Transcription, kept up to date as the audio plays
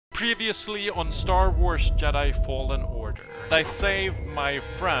Previously on Star Wars Jedi Fallen Order. I saved my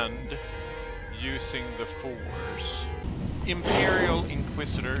friend using the Force. Imperial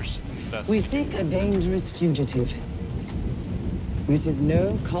Inquisitors investigate. We seek a dangerous fugitive. This is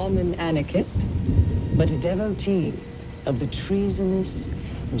no common anarchist, but a devotee of the treasonous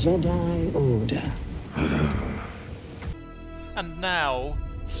Jedi Order. And now,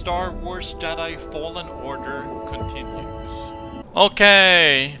 Star Wars Jedi Fallen Order continues.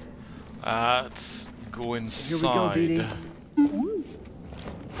 Okay, let's go inside. Here we go, BD. Move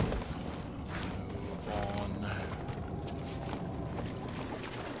on.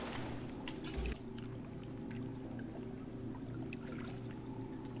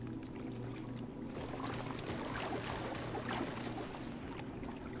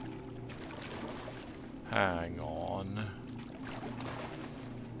 Hang on.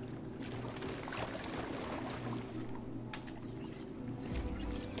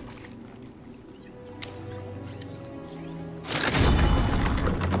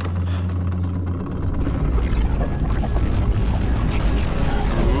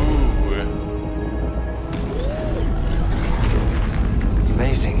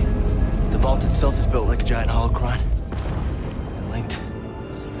 Itself is built like a giant holocron. And linked.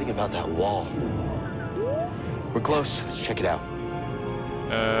 Something about that wall. We're close. Let's check it out.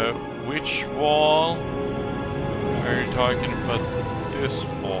 Which wall? Are you talking about this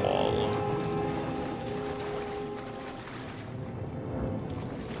wall?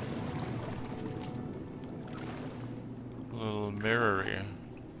 A little mirrory.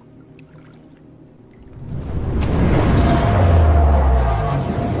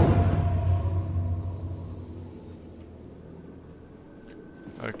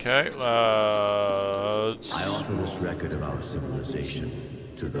 Okay, let's... I offer this record of our civilization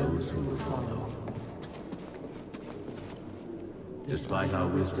to those who will follow. Despite our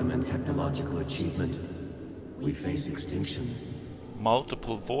wisdom and technological achievement, we face extinction.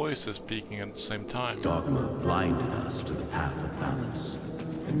 Multiple voices speaking at the same time. Dogma blinded us to the path of balance,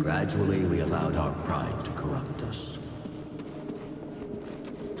 and gradually we allowed our pride to corrupt us.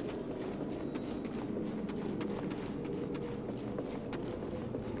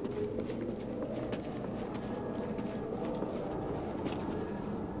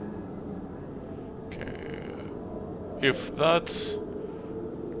 If that's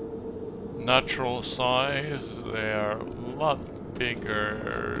natural size, they are a lot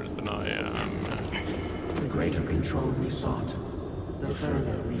bigger than I am. The greater control we sought, the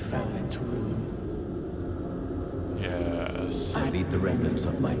further we fell into ruin. Yes. I lead the remnants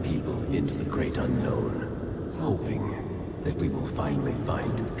of my people into the great unknown, hoping that we will finally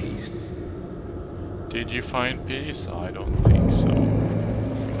find peace. Did you find peace? I don't think so.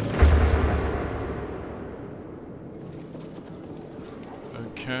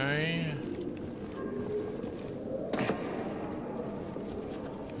 Okay.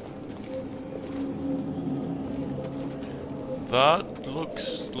 That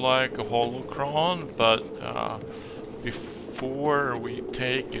looks like a holocron, but before we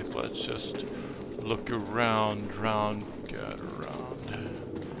take it, let's just look around, get around.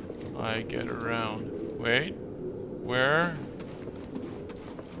 I get around. Wait, where?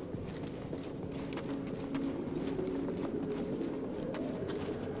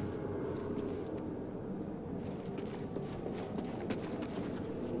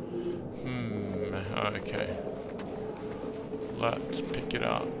 Okay. Let's pick it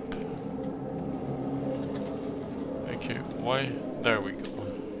up. Okay, why? There we go.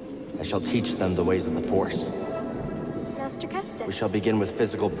 I shall teach them the ways of the Force. Master Kestis. We shall begin with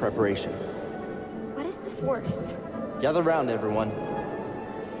physical preparation. What is the Force? Gather round, everyone.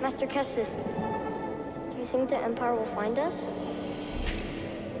 Master Kestis, do you think the Empire will find us?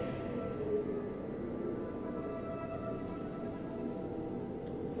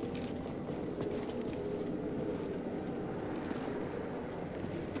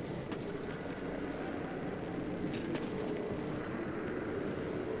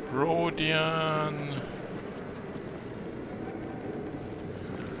 Rodian,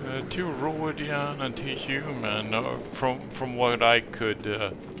 2 Rodian and 2 human, from what I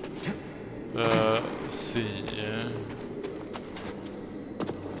could see.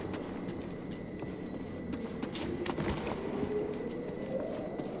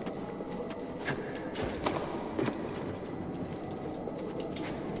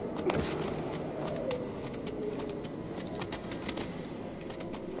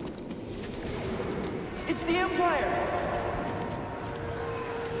 It's the Empire!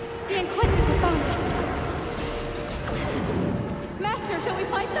 The Inquisitors have found us! Master, shall we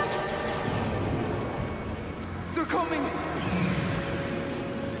fight them? They're coming!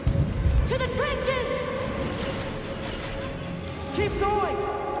 To the trenches! Keep going!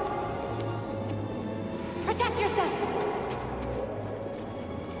 Protect yourself!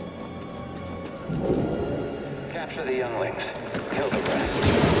 Capture the younglings. Kill the rest.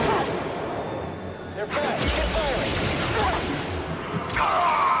 They're back! Get firing!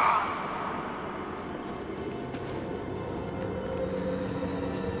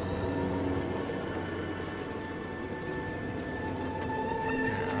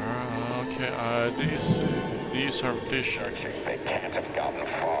 These are vision. They can't have gotten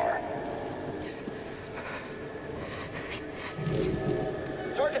far.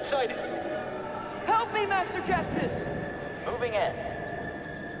 Target sighted. Help me, Master Kestis! Moving in.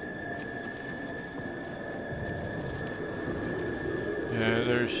 Yeah,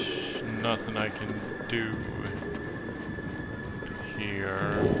 there's nothing I can do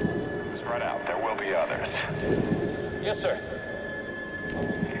here. Spread out. There will be others. Yes, sir.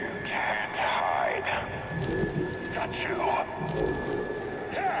 You can't hide. Got you.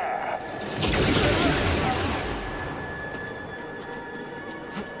 Yeah.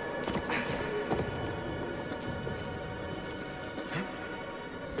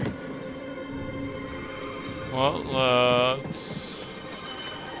 Well, let's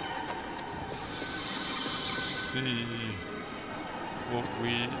see what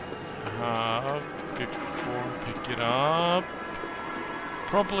we have before we pick it up.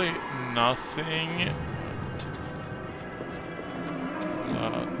 Probably nothing.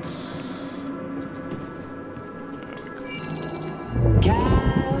 Let's... There we go.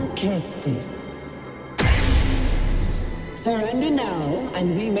 Cal Kestis. Surrender now,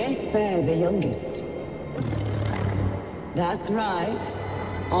 and we may spare the youngest. That's right.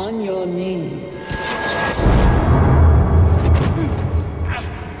 On your knees.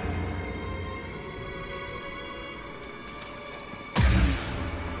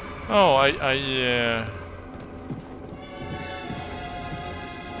 Oh, okay,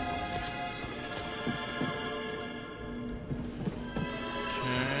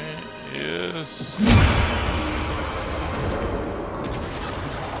 yes.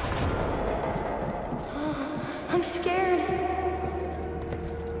 I'm scared.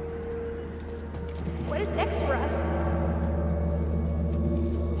 What is next for us?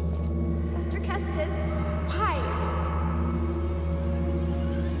 Master Kestis, why?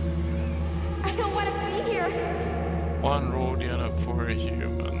 I don't want to be here. 1 Rodian and 4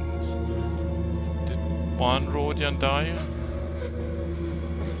 humans. Did 1 Rodian die?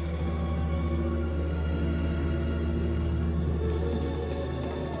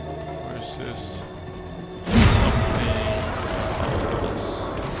 Where's this?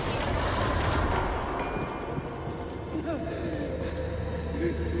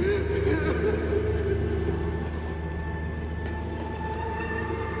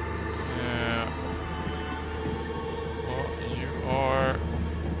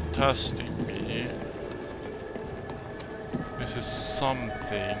 Testing me. This is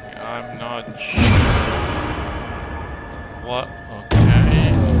something. I'm not sure. What?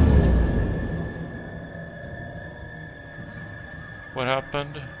 Okay. What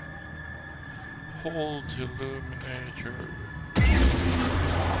happened? Hold to illuminator.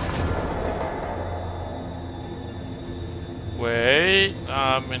 Wait,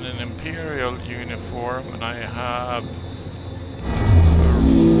 I'm in an Imperial uniform and I have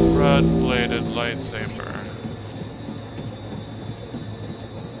red-bladed lightsaber.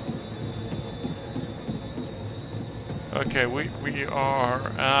 Okay, we are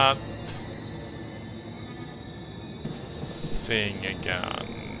at thing again.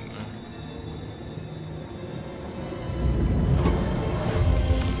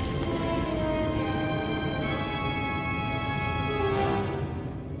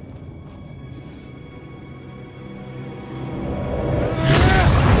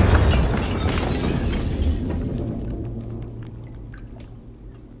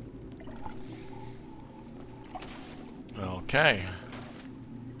 Okay.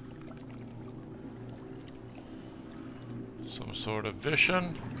 Some sort of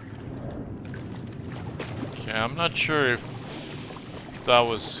vision. Okay, I'm not sure if that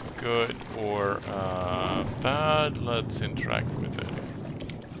was good or bad. Let's interact with it.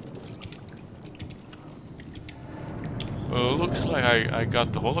 Well, it looks like I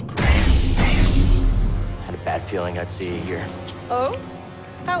got the holocron. Had a bad feeling I'd see you here. Oh?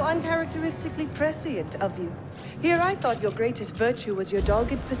 How uncharacteristically prescient of you. Here I thought your greatest virtue was your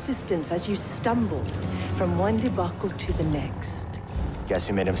dogged persistence as you stumbled from one debacle to the next. Guess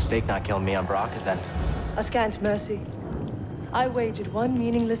you made a mistake not killing me on Baraka then. A scant mercy. I wagered one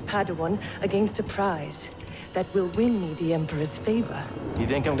meaningless Padawan against a prize. that will win me the Emperor's favor. Do you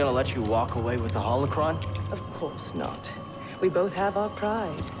think I'm gonna let you walk away with the holocron? Of course not. We both have our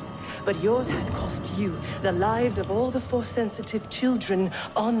pride. But yours has cost you the lives of all the Force-sensitive children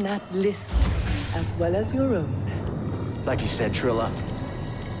on that list, as well as your own. Like you said, Trilla,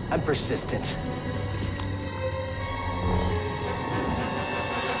 I'm persistent.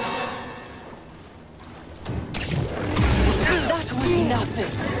 That was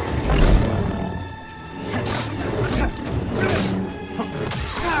nothing.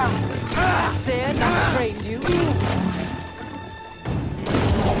 Said I trained you.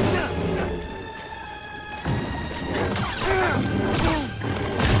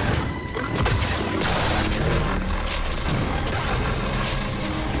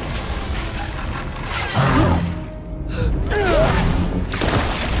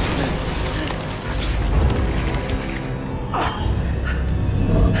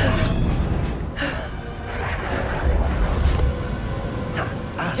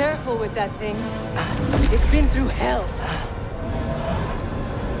 Careful with that thing. It's been through hell.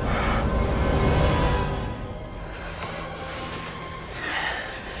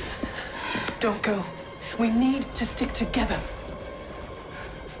 Don't go. We need to stick together.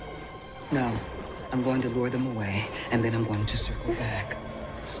 No. I'm going to lure them away, and then I'm going to circle back.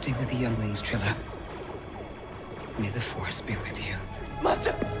 Stay with the younglings, Trilla. May the Force be with you.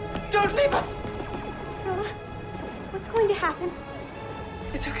 Master, don't leave us! Trilla, what's going to happen?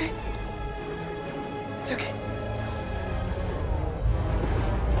 It's okay. It's okay.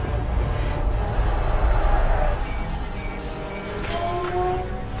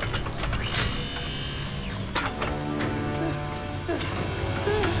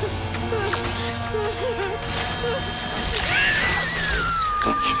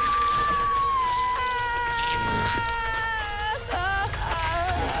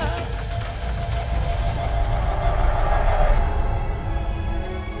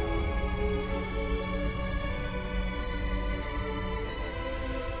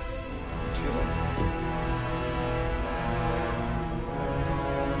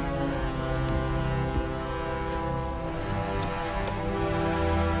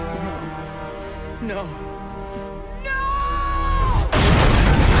 No.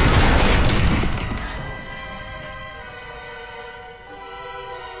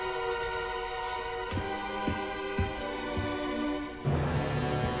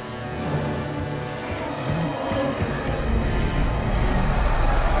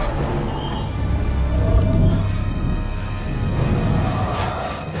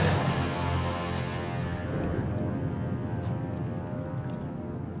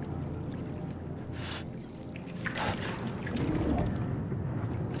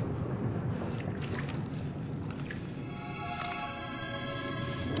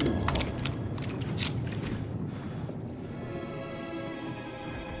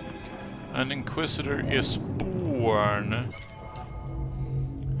 An Inquisitor is born.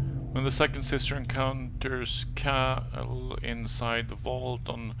 When the second sister encounters Cal inside the vault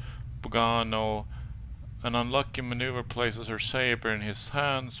on Bogano, an unlucky maneuver places her saber in his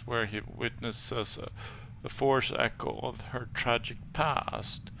hands, where he witnesses a Force echo of her tragic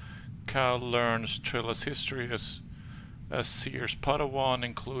past. Cal learns Trilla's history as Seer's Padawan,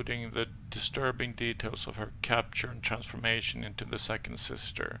 including the disturbing details of her capture and transformation into the second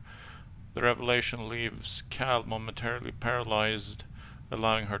sister. The revelation leaves Cal momentarily paralyzed,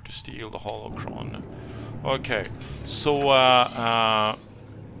 allowing her to steal the holocron. Okay, so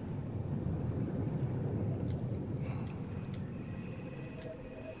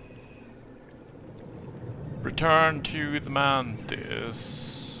return to the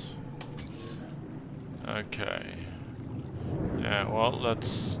Mantis. Okay. Yeah, well,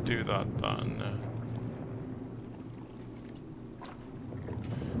 let's do that then.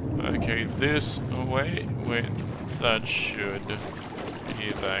 Okay, this way. Wait, that should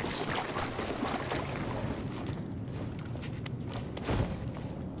be the exit.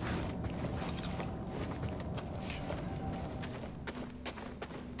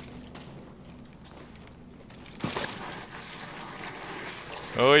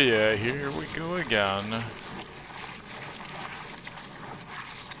 Oh yeah, here we go again.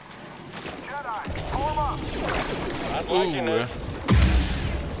 Jedi, pull him up. I'm liking it.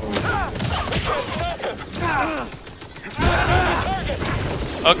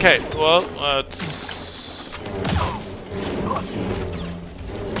 Okay, well, let's...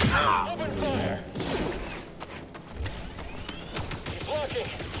 Open fire. He's blocking.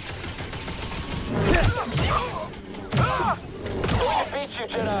 Beat you,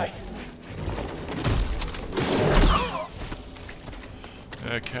 Jedi.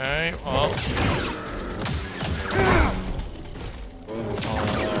 Okay, well...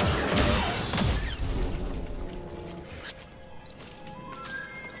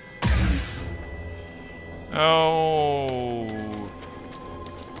 Oh.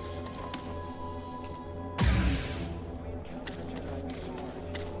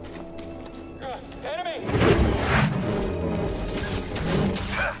 Enemy!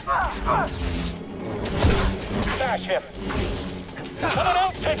 Smash him! Someone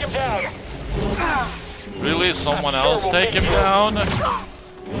else take him down! Really? Someone else take him down?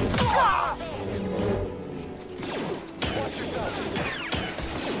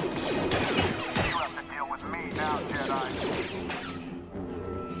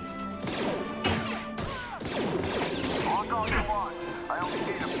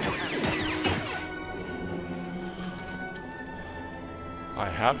 I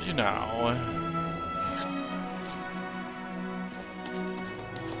have you now.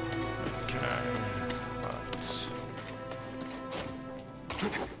 Okay. Right.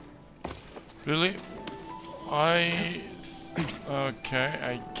 Really? Okay,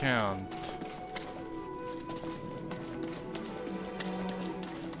 I can't.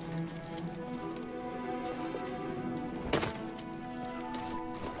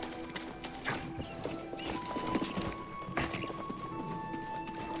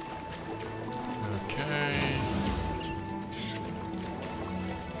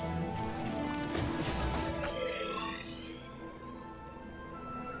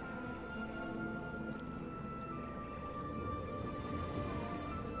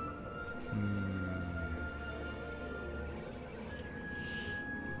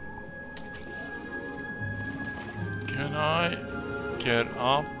 Can I get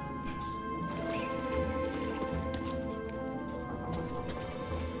up?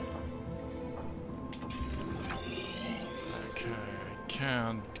 Okay, I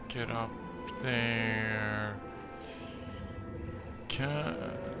can't get up there. Can...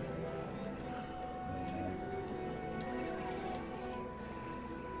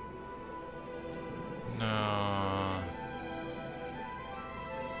 No.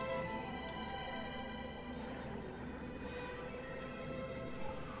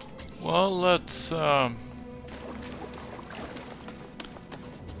 Well, let's see.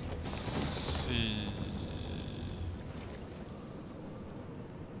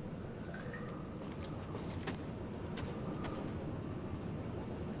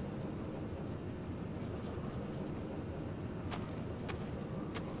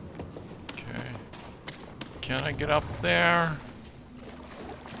 Okay. Can I get up there?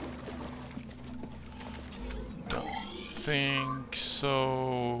 Don't think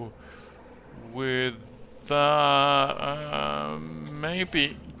so. With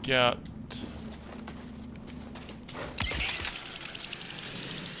maybe get.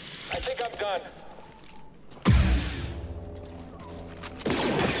 I think I'm done.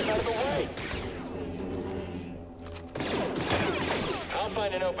 Out of the way. I'll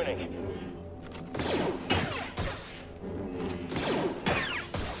find an opening.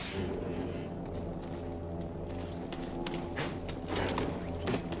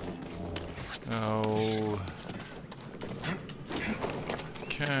 Oh.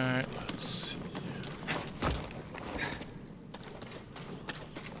 Okay, let's see.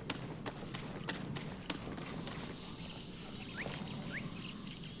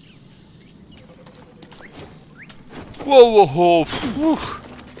 Whoa, whoa, whoa.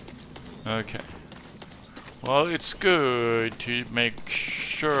 Okay. Well, it's good to make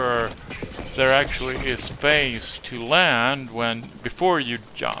sure there actually is space to land before you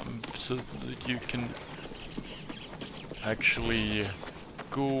jump, so that you can actually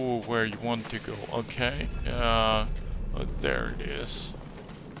go where you want to go. Okay, oh, there it is.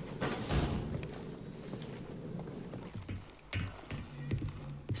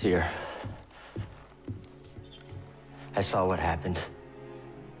 Seer, I saw what happened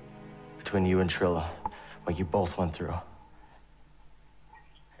between you and Trilla, what you both went through.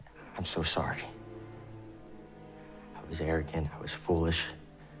 I'm so sorry. I was arrogant, I was foolish.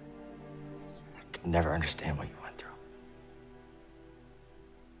 I could never understand what you went through.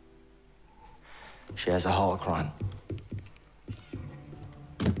 She has a holocron.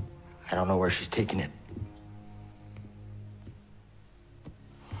 I don't know where she's taking it.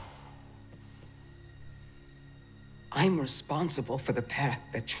 I'm responsible for the path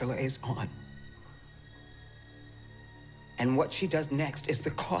that Trilla is on. And what she does next is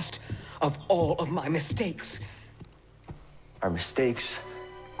the cost of all of my mistakes. Our mistakes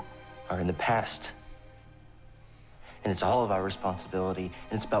are in the past. And it's all of our responsibility,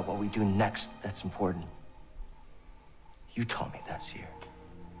 and it's about what we do next that's important. You told me that, Seer.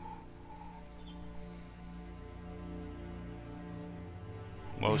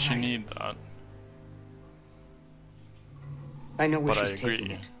 Well, she Right. need that. I know where But I she's taking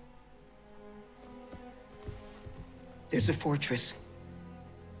agree. it. There's a fortress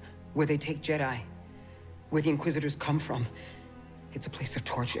where they take Jedi, where the Inquisitors come from. It's a place of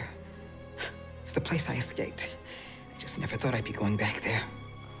torture. It's the place I escaped. I just never thought I'd be going back there.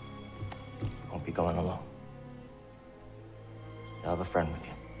 Won't be going alone. You'll have a friend with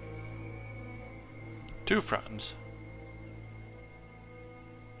you. 2 friends.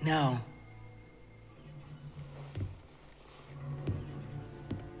 No.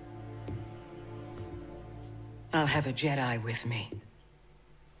 I'll have a Jedi with me.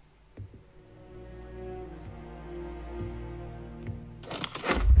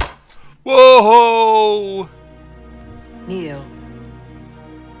 Whoa! Neil.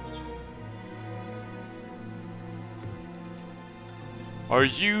 Are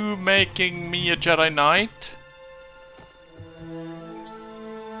you making me a Jedi Knight?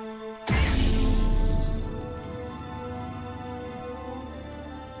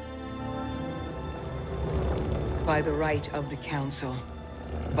 By the right of the Council,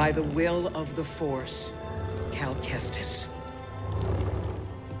 by the will of the Force, Cal Kestis.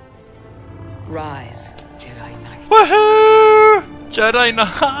 Rise, Jedi Knight. Woohoo! Jedi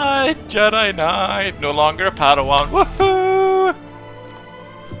Knight! Jedi Knight! No longer a Padawan. Woohoo!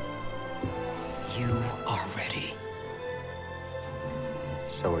 You are ready.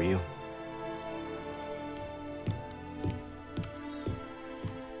 So are you.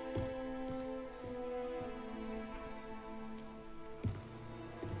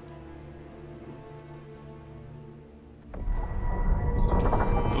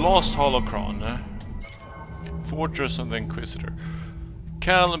 The Lost Holocron. Fortress of the Inquisitor.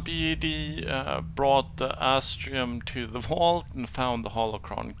 Cal and BD brought the Astrium to the vault and found the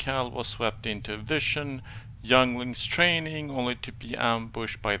Holocron. Cal was swept into a vision, younglings training, only to be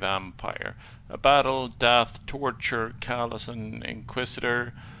ambushed by the Empire. A battle, death, torture, Cal as an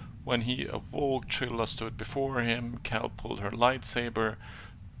Inquisitor. When he awoke, Trilla stood before him. Cal pulled her lightsaber,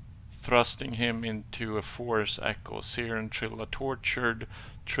 thrusting him into a force echo. Seer and Trilla tortured.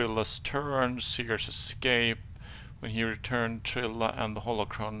 Trilla's turn, Seer's escape. When he returned, Trilla and the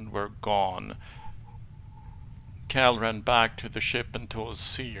Holocron were gone. Cal ran back to the ship and told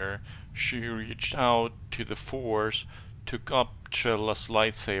Seer. She reached out to the Force, took up Trilla's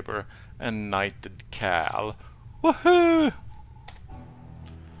lightsaber, and knighted Cal. Woohoo!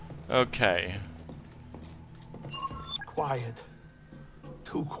 Okay. Quiet.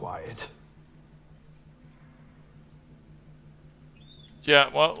 Too quiet. Yeah,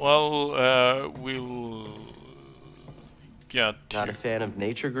 we'll get Not a to... fan of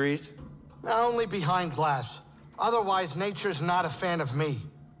nature, Grease? Only behind glass. Otherwise, nature's not a fan of me.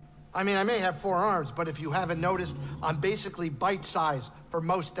 I mean, I may have 4 arms, but if you haven't noticed, I'm basically bite-sized for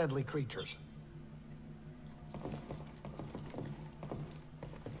most deadly creatures.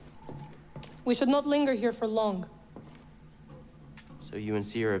 We should not linger here for long. So you and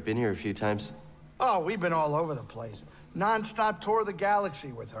Seer have been here a few times? Oh, we've been all over the place. Non-stop tour of the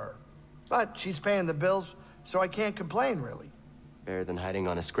galaxy with her. But she's paying the bills, so I can't complain, really. Better than hiding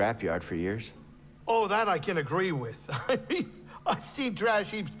on a scrapyard for years. Oh, that I can agree with. I mean, I've seen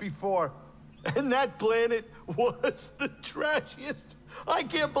trash heaps before, and that planet was the trashiest. I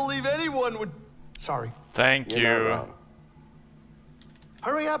can't believe anyone would... Sorry. Thank You're not you. wrong.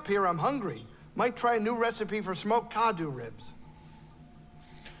 Hurry up here, I'm hungry. Might try a new recipe for smoked Kadu ribs.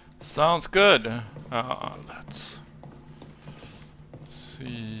 Sounds good. Let's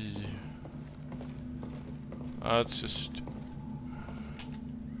see. Let's just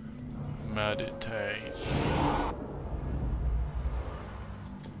meditate.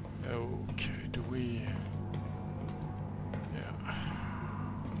 Okay, do we... Yeah.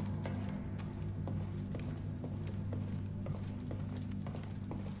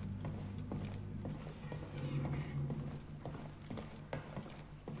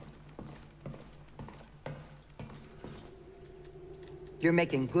 You're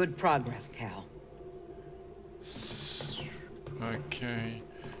making good progress, Cal. Okay.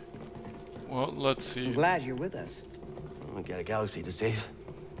 Well, let's see. I'm glad you're with us. We got a galaxy to save.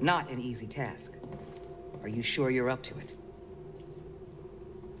 Not an easy task. Are you sure you're up to it?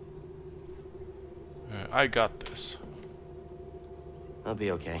 I got this. I'll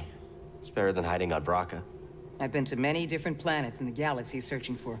be okay. It's better than hiding on Braca. I've been to many different planets in the galaxy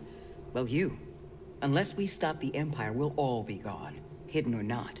searching for, well, you. Unless we stop the Empire, we'll all be gone. Hidden or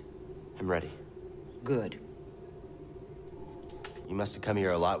not. I'm ready. Good. You must have come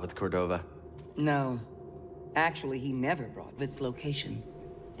here a lot with Cordova. No. Actually, he never brought its location.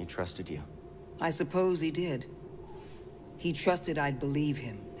 He trusted you. I suppose he did. He trusted I'd believe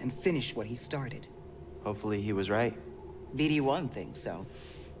him and finish what he started. Hopefully he was right. BD-1 thinks so.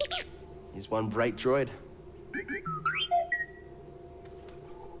 He's one bright droid.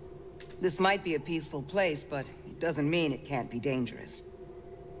 This might be a peaceful place, but it doesn't mean it can't be dangerous.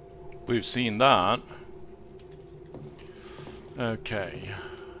 We've seen that. Okay.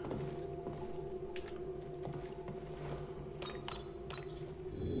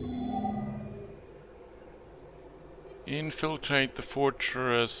 Infiltrate the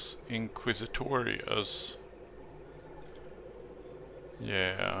fortress Inquisitors.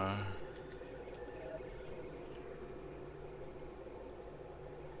 Yeah.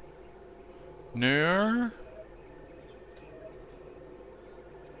 Near?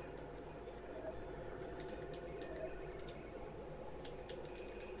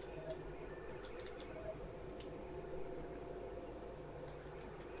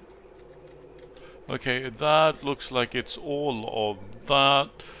 Okay, that looks like it's all of that.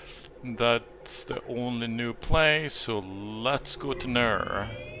 That's the only new place, so let's go to Nur.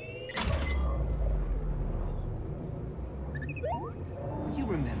 You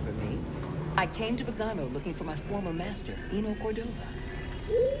remember me? I came to Bogano looking for my former master, Eno Cordova.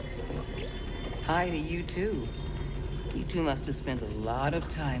 Hi to you too. You two must have spent a lot of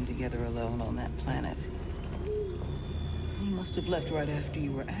time together alone on that planet. You must have left right after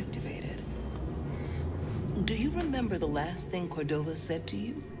you were activated. Do you remember the last thing Cordova said to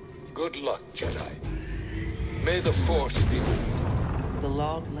you? Good luck, Jedi. May the Force be with you. The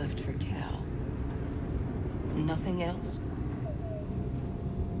log left for Cal. Nothing else?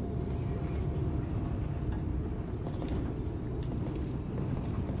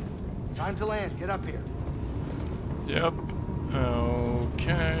 Time to land. Get up here. Yep.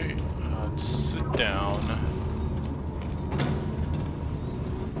 Okay. Let's sit down.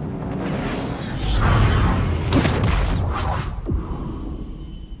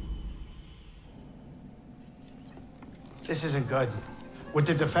 This isn't good. With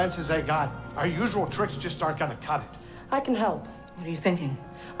the defenses I got, our usual tricks just aren't gonna cut it. I can help. What are you thinking?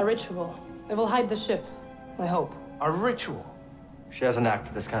 A ritual. It will hide the ship, I hope. A ritual? She has a knack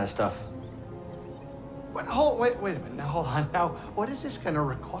for this kind of stuff. Wait a minute. Now, hold on. Now, what is this gonna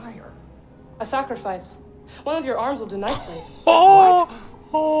require? A sacrifice. One of your arms will do nicely. Oh! What?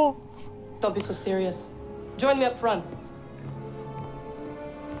 Oh! Don't be so serious. Join me up front.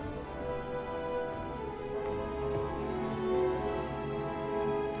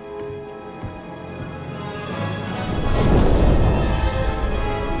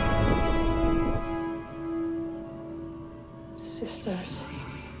 Sisters,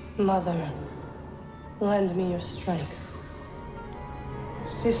 Mother, lend me your strength.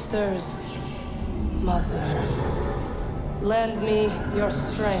 Sisters, Mother, lend me your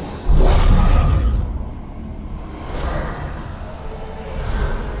strength.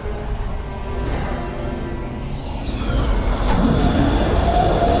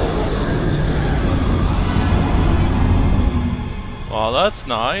 Well, that's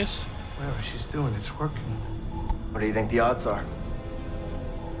nice. Whatever she's doing, it's working. What do you think the odds are?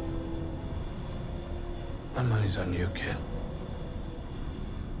 My money's on you, kid.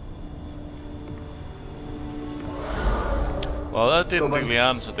 Well, that didn't really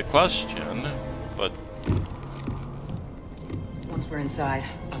answer the question, but... Once we're inside,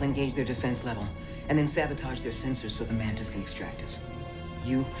 I'll engage their defense level, and then sabotage their sensors so the Mantis can extract us.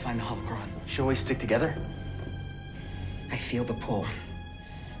 You find the holocron. Shall we stick together? I feel the pull.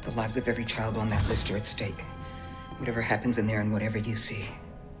 The lives of every child on that list are at stake. Whatever happens in there and whatever you see,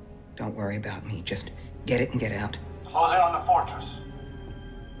 don't worry about me. Just get it and get out. Close in on the fortress.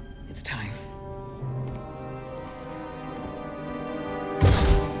 It's time.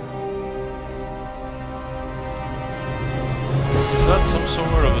 Is that some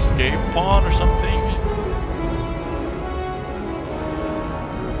sort of escape pod or something?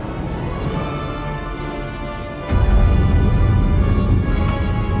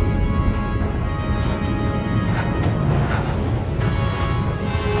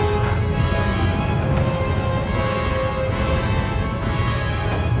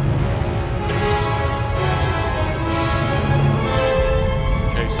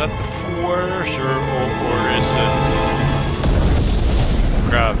 Is that the force or is it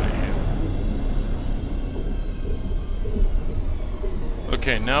gravity?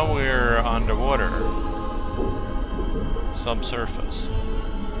 Okay, now we're underwater. Subsurface.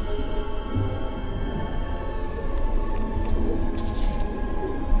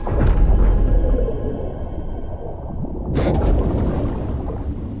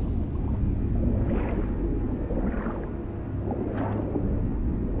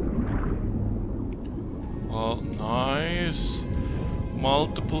 Well, nice.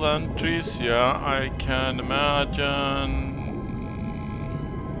 possible entries, yeah, I can imagine.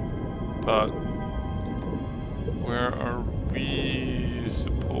 But where are we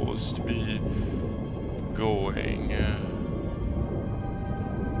supposed to be going?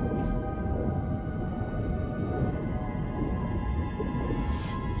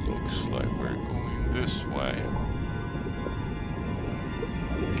 Looks like we're going this way.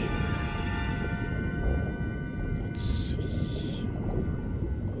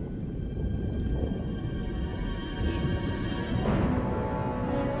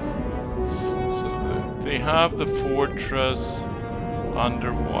 They have the fortress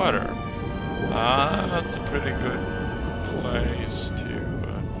underwater. That's a pretty good place to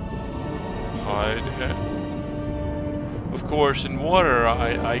hide it. Of course, in water,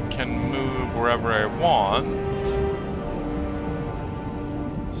 I can move wherever I want.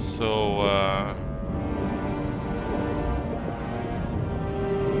 So,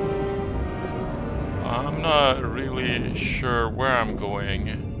 I'm not really sure where I'm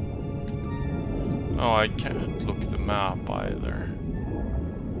going. Oh, I can't look at the map either.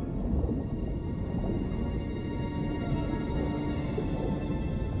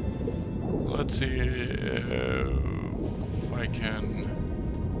 Let's see if I can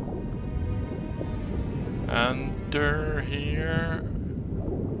enter here.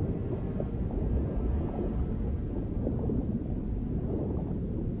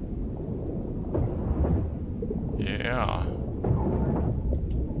 Yeah.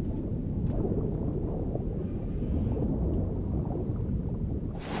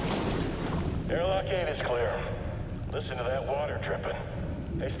 Airlock 8 is clear. Listen to that water dripping.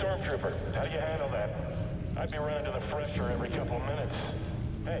 Hey, Stormtrooper, how do you handle that? I'd be running to the fresher every couple of minutes.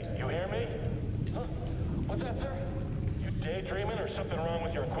 Hey, you hear me? Huh? What's that, sir? You daydreaming or something wrong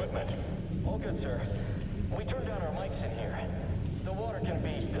with your equipment? All good, sir. We turned down our mics in here. The water can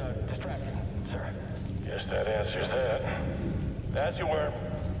be distracting, sir. Guess that answers that. As you were.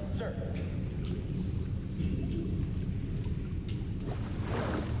 Sir.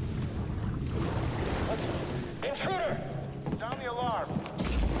 Intruder! Sound the alarm.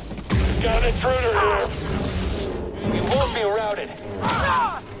 Got an intruder here. You won't be routed.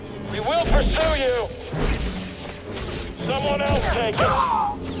 We will pursue you. Someone else take it.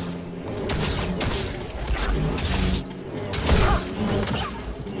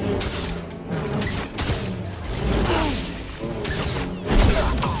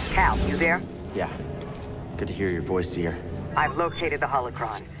 Cal, you there? Yeah. Good to hear your voice, Seer. I've located the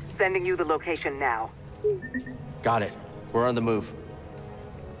holocron. Sending you the location now. Got it. We're on the move.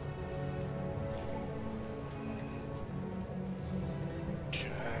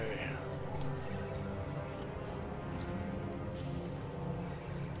 Okay.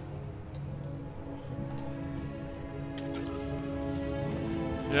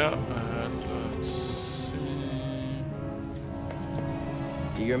 Yeah, and let's see.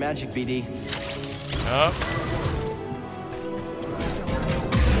 Do your magic, BD. Yep.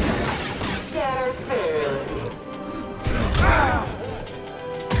 Scatter spirit.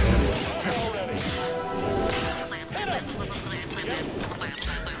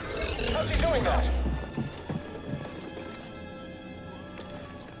 How's he doing that?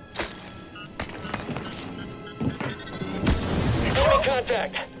 Enemy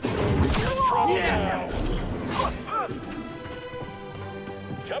contact. Trouble now.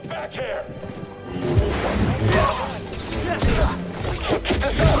 Jump back here. Keep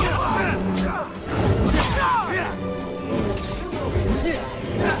this up.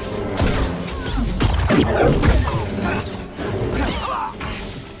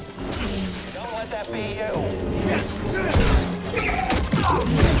 Don't let that be you.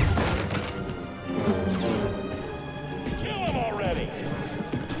 Kill him already.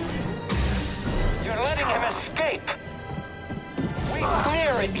 You're letting him escape. We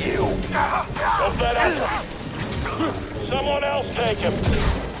cleared you. Don't let us. Someone else take him.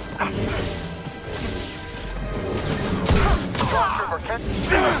 Quicker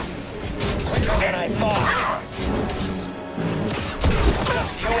than I thought.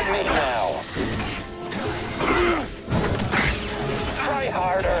 Just you and me now. Try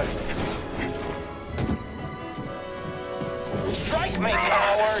harder. Strike me,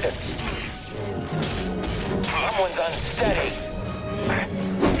 coward. Someone's unsteady.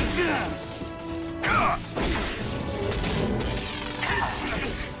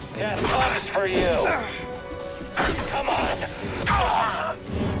 That comes for you. Come on.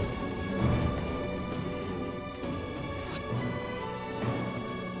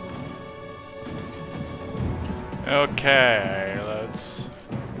 Okay, let's.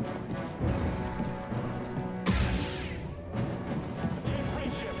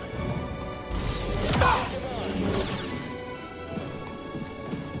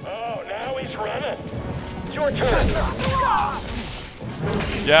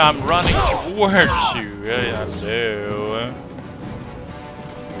 Yeah, I'm running towards you. Yeah, hello.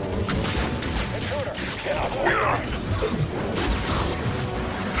 Intruder, get up.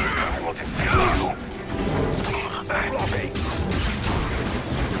 I will take you. Fluffy.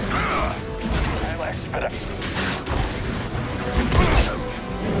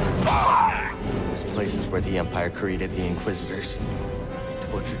 This place is where the Empire created the Inquisitors.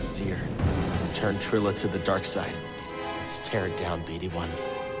 Tortured Seer. Turned Trilla to the dark side. Let's tear it down, BD-1.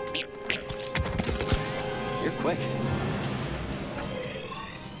 You're quick.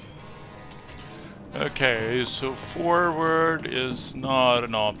 Okay, so forward is not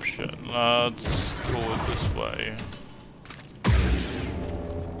an option. Let's go this way.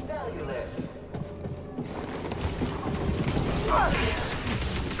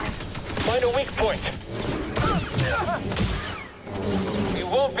 Find a weak point. You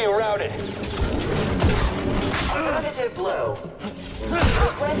won't be routed. Cognitive blow.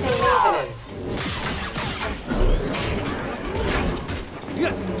 Requesting maintenance.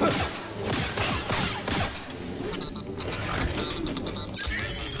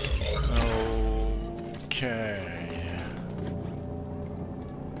 Okay.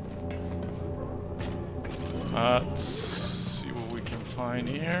 Let's see what we can find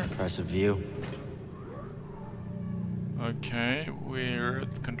here. Impressive view. Okay, we're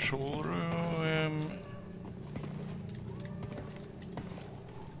at the control room.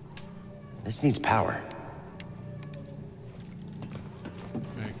 This needs power.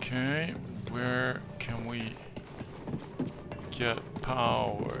 Okay, where can we get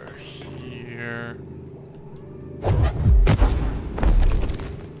power? Here.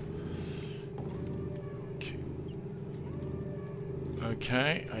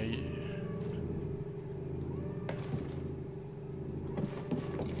 Okay,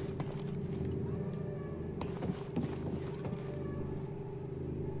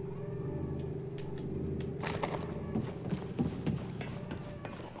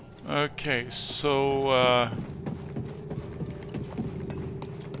 okay, so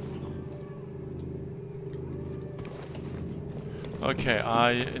okay,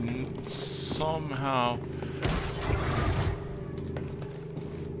 somehow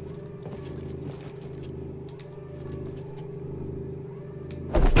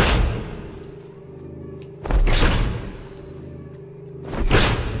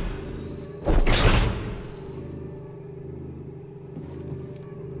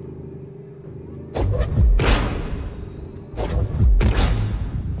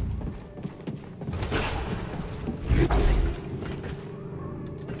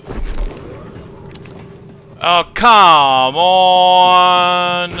oh, come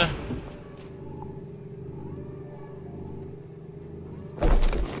on!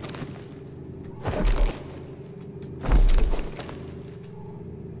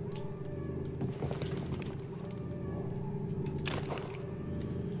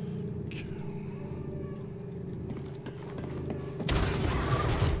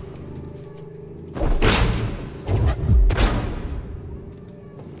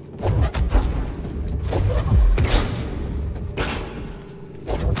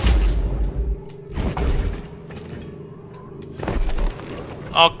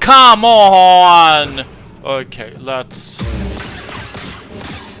 Oh, come on! Okay, let's...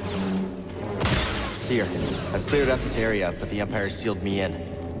 Seer, I've cleared up this area, but the Empire sealed me in.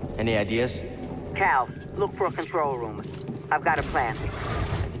 Any ideas? Cal, look for a control room. I've got a plan. I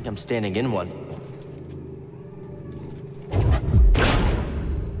think I'm standing in one.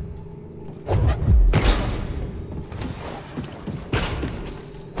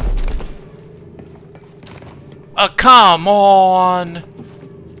 Oh, come on!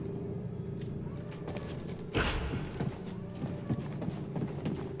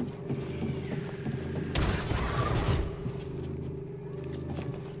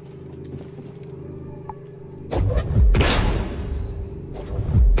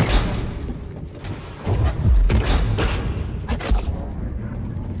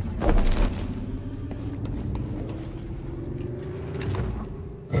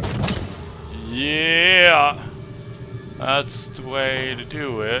 Yeah, that's the way to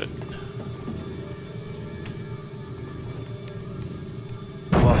do it.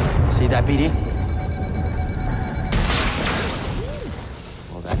 Whoa, see that, BD?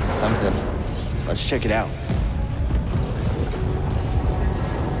 Well, that did something. Let's check it out.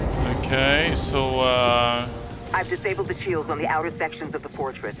 Okay, so, I've disabled the shields on the outer sections of the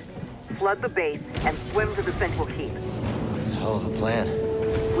fortress. Flood the base and swim to the central keep. Hell of a plan.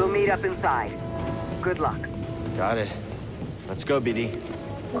 We'll meet up inside. Good luck. Got it. Let's go, BD.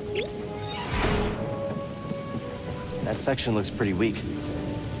 That section looks pretty weak.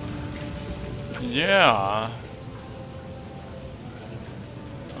 Yeah.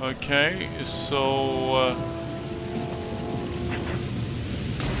 Okay, so...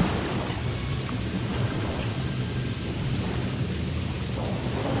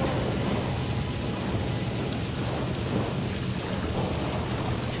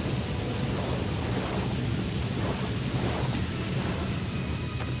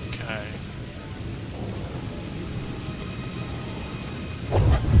 okay.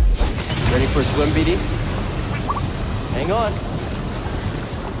 Ready for a swim, BD? Hang on.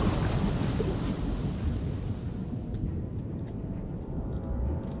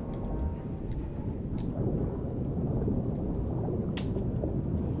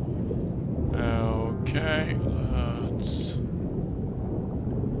 Okay, let's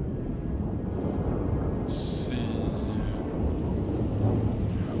see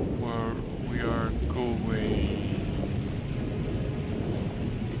where we are going.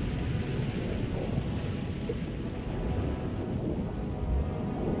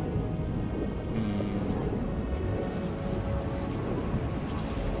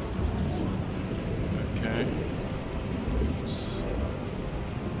 Okay.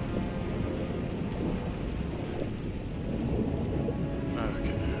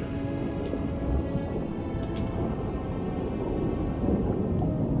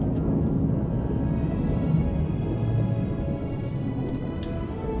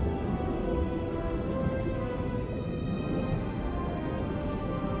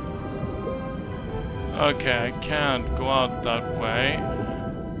 Okay, I can't go out that way.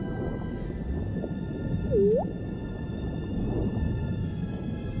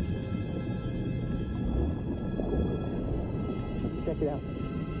 Check it out.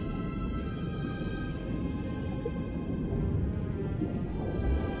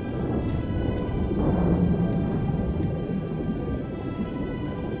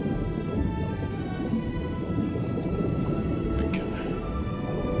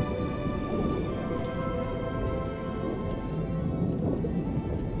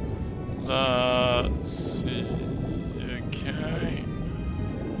 Let's see. Okay.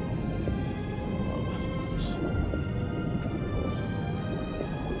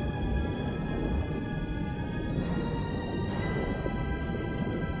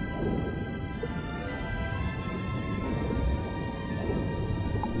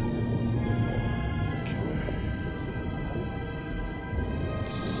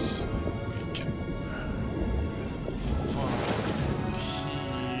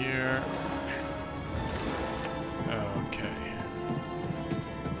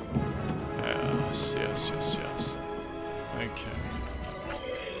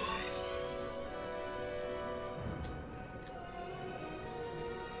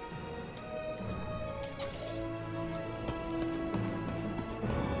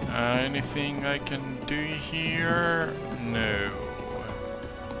 Anything I can do here? No.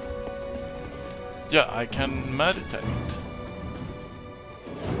 Yeah, I can meditate.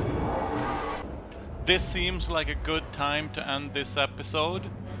 This seems like a good time to end this episode,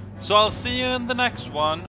 so I'll see you in the next one.